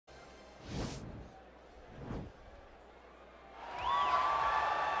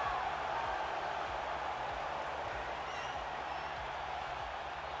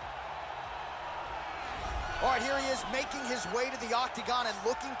right, here he is making his way to the octagon and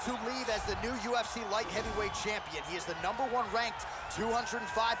looking to leave as the new UFC light heavyweight champion. He is the #1 ranked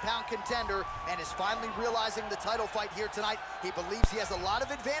 205-pound contender and is finally realizing the title fight here tonight. He believes he has a lot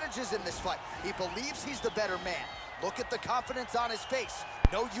of advantages in this fight. He believes he's the better man. Look at the confidence on his face.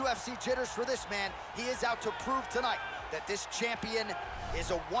 No UFC jitters for this man. He is out to prove tonight that this champion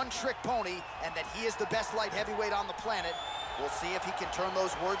is a one-trick pony and that he is the best light heavyweight on the planet. We'll see if he can turn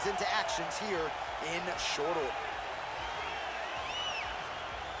those words into actions here in short order.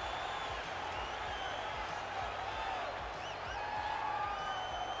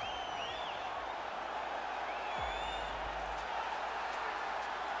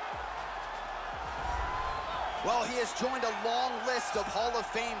 Well, he has joined a long list of Hall of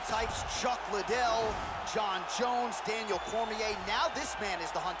Fame types: Chuck Liddell, John Jones, Daniel Cormier. Now this man is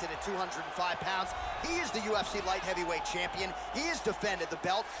the hunted at 205 pounds. He is the UFC light heavyweight champion. He has defended the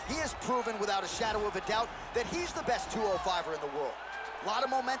belt. He has proven without a shadow of a doubt that he's the best 205er in the world. A lot of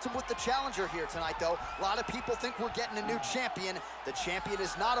momentum with the challenger here tonight, though. A lot of people think we're getting a new champion. The champion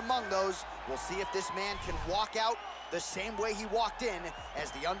is not among those. We'll see if this man can walk out the same way he walked in as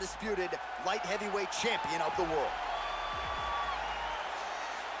the undisputed light heavyweight champion of the world.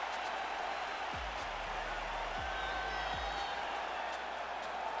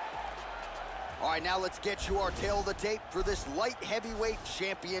 All right, now let's get you our tail of the tape for this light heavyweight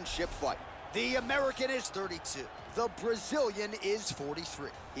championship fight. The American is 32. The Brazilian is 43.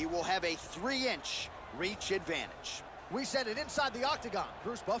 He will have a 3-inch reach advantage. We send it inside the octagon.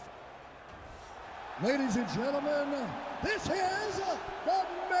 Bruce Buffer. Ladies and gentlemen, this is the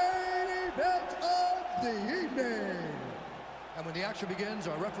main event of the evening. And when the action begins,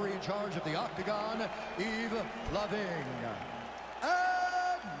 our referee in charge of the octagon, Yves Lavigne.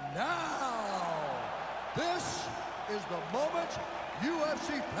 And now, this is the moment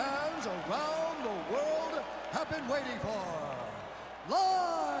UFC fans around the world have been waiting for.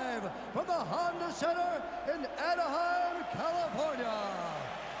 Live from the Honda Center in Anaheim, California.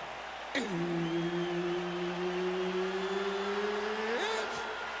 It's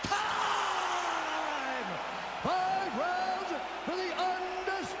time! 5 rounds for the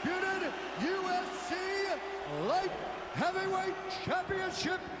undisputed UFC Light Heavyweight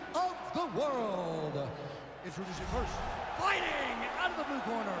Championship of the world. Introducing first, fighting out of the blue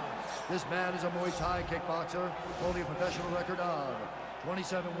corner. This man is a Muay Thai kickboxer, holding a professional record of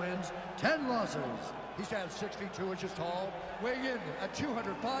 27 wins, 10 losses. He stands 6 feet 2 inches tall, weighing in at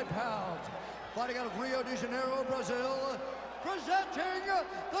 205 pounds. Fighting out of Rio de Janeiro, Brazil, presenting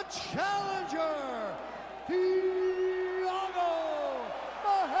the challenger, Thiago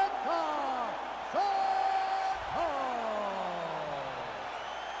Marreta Santos.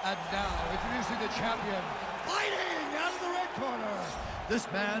 And now, introducing the champion, fighting out of the red corner. This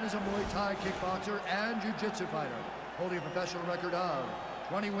man is a Muay Thai kickboxer and jiu-jitsu fighter, holding a professional record of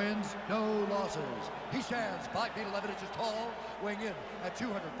 20 wins, no losses. He stands 5 feet 11 inches tall, weighing in at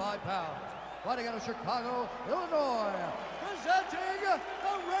 205 pounds. Fighting out of Chicago, Illinois, presenting the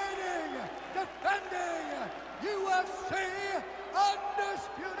reigning, defending UFC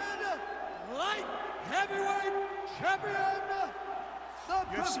undisputed light heavyweight champion, the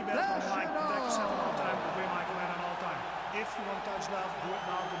UFC belt on the line, protect yourself at all time, obey my command at all time. If you want to touch left, do it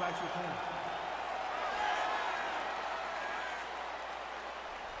now, go back to your corner.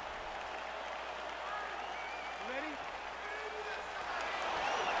 Ready?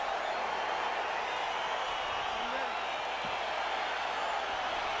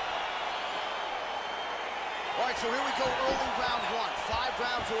 All right, so here we go, early round 1. 5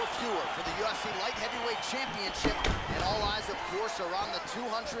 rounds or fewer for the UFC Light Heavyweight Championship. And all eyes, of course, are on the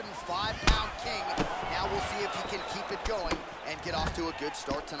 205-pound king. Now we'll see if he can keep it going and get off to a good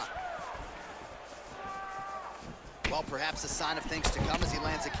start tonight. Well, perhaps a sign of things to come as he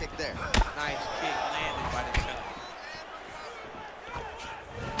lands a kick there. Nice kick landed by the center.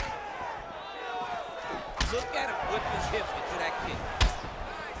 Look at him whip his hips into that kick.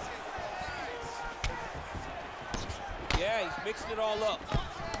 Yeah, he's mixing it all up.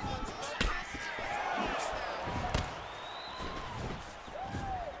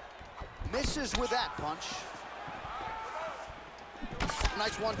 Misses with that punch.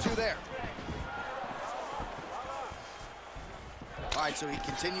 Nice 1-2 there. All right, so he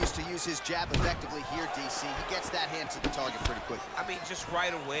continues to use his jab effectively here, DC. He gets that hand to the target pretty quickly. I mean, just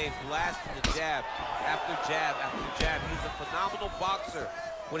right away, blasting the jab after jab after jab. He's a phenomenal boxer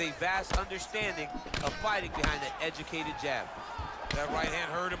with a vast understanding of fighting behind that educated jab. That right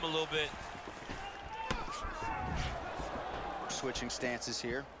hand hurt him a little bit. Switching stances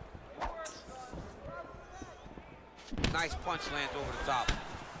here. Nice punch lands over the top.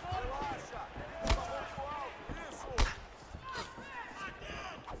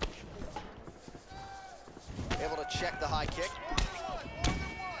 check the high kick.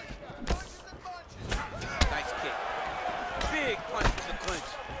 Nice kick. Big punch from the clinch.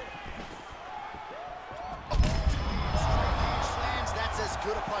 Lands, that's as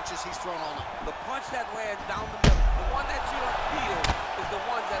good a punch as he's thrown all night. The punch that lands down the middle, the one that you don't feel, is the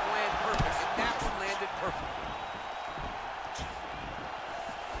ones that land perfect. And that one landed perfect.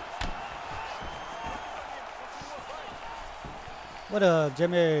 What up,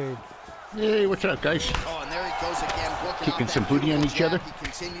 Jimmy? Hey, what's up, guys? Oh, and there he goes again, working Kicking on some that booty on beautiful each other? jab. He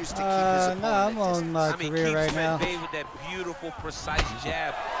continues to keep his opponent No, I'm at on my career right keeps now. Bay with that beautiful, precise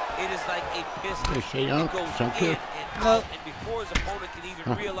jab. It is like a pistol. Hey, say, It goes sound in good? and out, and before his opponent can even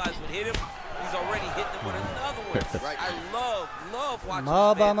realize what hit him, he's already hitting him with another one. Right. I love watching I'm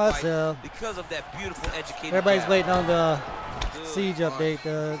all this by man fight myself. because of that beautiful, educated Everybody's jab. waiting on the Good siege punch. update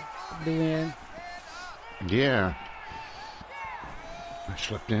to do in. Yeah. I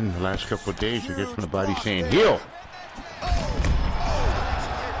slept in the last couple of days. I guess my body's saying, heal.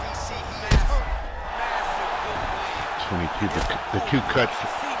 DC, he is hurt. 22. The two cuts,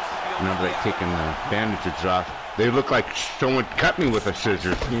 now that I've taken the bandages off, they look like someone cut me with a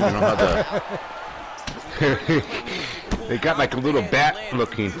scissors. You know how the... they got like a little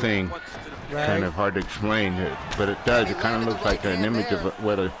bat-looking thing. Right. Kind of hard to explain, but it does. It kind of looks like an image of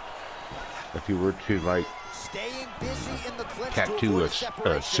what if you were to like Staying busy in the clinch to tattoo avoid a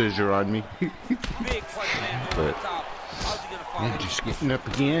separation. scissor on me. Big punch lands over the top. How's he gonna follow Yeah, just getting up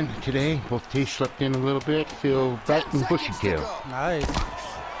again today. Both days slept in a little bit. Feel back in bushy tail. Nice.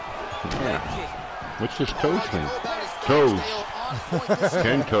 Yeah. What's this All toes I thing? know about his Toes. they are on point this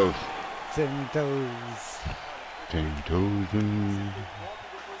 10 toes. 10 toes. 10 toes.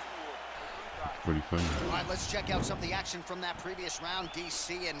 Pretty funny. All right, let's check out some of the action from that previous round,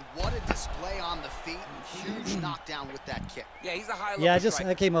 DC, and what a display on the feet. Huge knockdown with that kick. Yeah, he's a high-level Yeah, I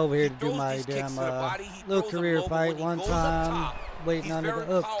striker. came over here He to do throws my these kicks damn to the body. He little throws them career low, but fight when he one goes up time, top, waiting he's on the very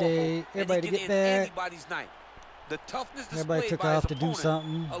powerful, update. and Everybody he to can get end back. anybody's night. The toughness Everybody displayed took by off his to do opponent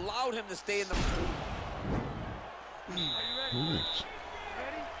something. allowed him to stay in the... Nice.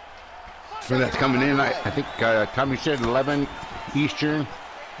 So that's coming in, I think Tommy said 11 Eastern.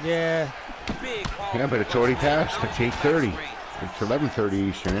 Yeah. Big, Yeah, but it's already passed. It's 8:30. It's 11:30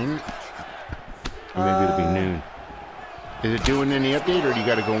 Eastern, isn't it? Or maybe it'll be noon. Is it doing any update, or do you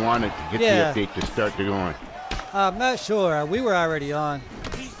got to go on it to get Yeah. the update to start to go on? I'm not sure. We were already on.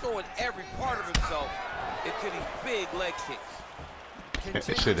 He's throwing every part of himself into these big leg kicks.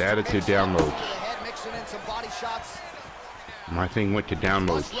 It said added to downloads. Mixing in some body shots. My thing went to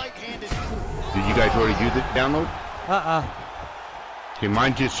downloads. Plus right-handed. Did you guys already do the download? Uh-uh. Okay,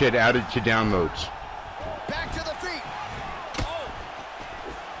 mine just said added to downloads. Back to the feet.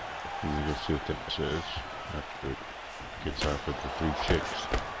 Let me just see what that says after it gets off of the 3 chicks.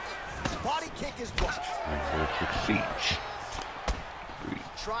 Body kick is blocked. And there's the siege. 3.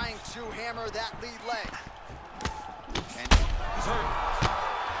 Trying to hammer that lead leg. And He's hurt.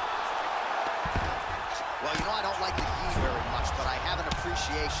 well, you know, I don't like the gi very much, but I have an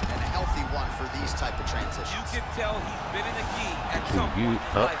appreciation and a healthy one for these type of transitions. You can tell he's been in a gi at To some you point in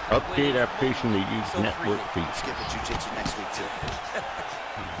his life. update application to use So network free. feed. Skip at jiu-jitsu next week, too.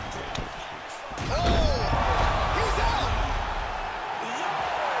 Oh! He's out!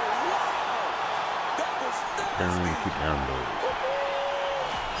 Apparently to download.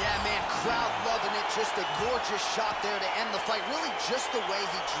 Yeah, man, crowd loving it. Just a gorgeous shot there to end the fight. Really just the way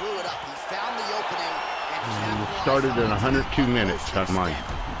he drew it up. He found the opening and capitalized Started on in it. 102 minutes on mine.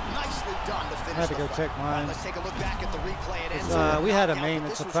 Nicely done to finish I had to the go fight. check All right, mine. let's take a look back at the replay. It ends We had a knockout, but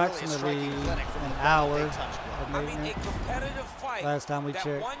maintenance this was really a approximately striking clinic from an the hour they touched. of I mean, a maintenance. competitive fight. Last time we that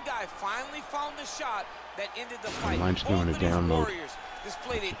checked. one guy finally found the shot that ended the fight. Mine's Both doing a of these download. warriors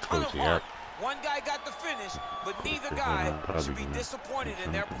displayed a ton Close of the heart. app. One guy got the finish, but neither Okay, guy I'm probably should be gonna disappointed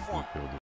in their performance.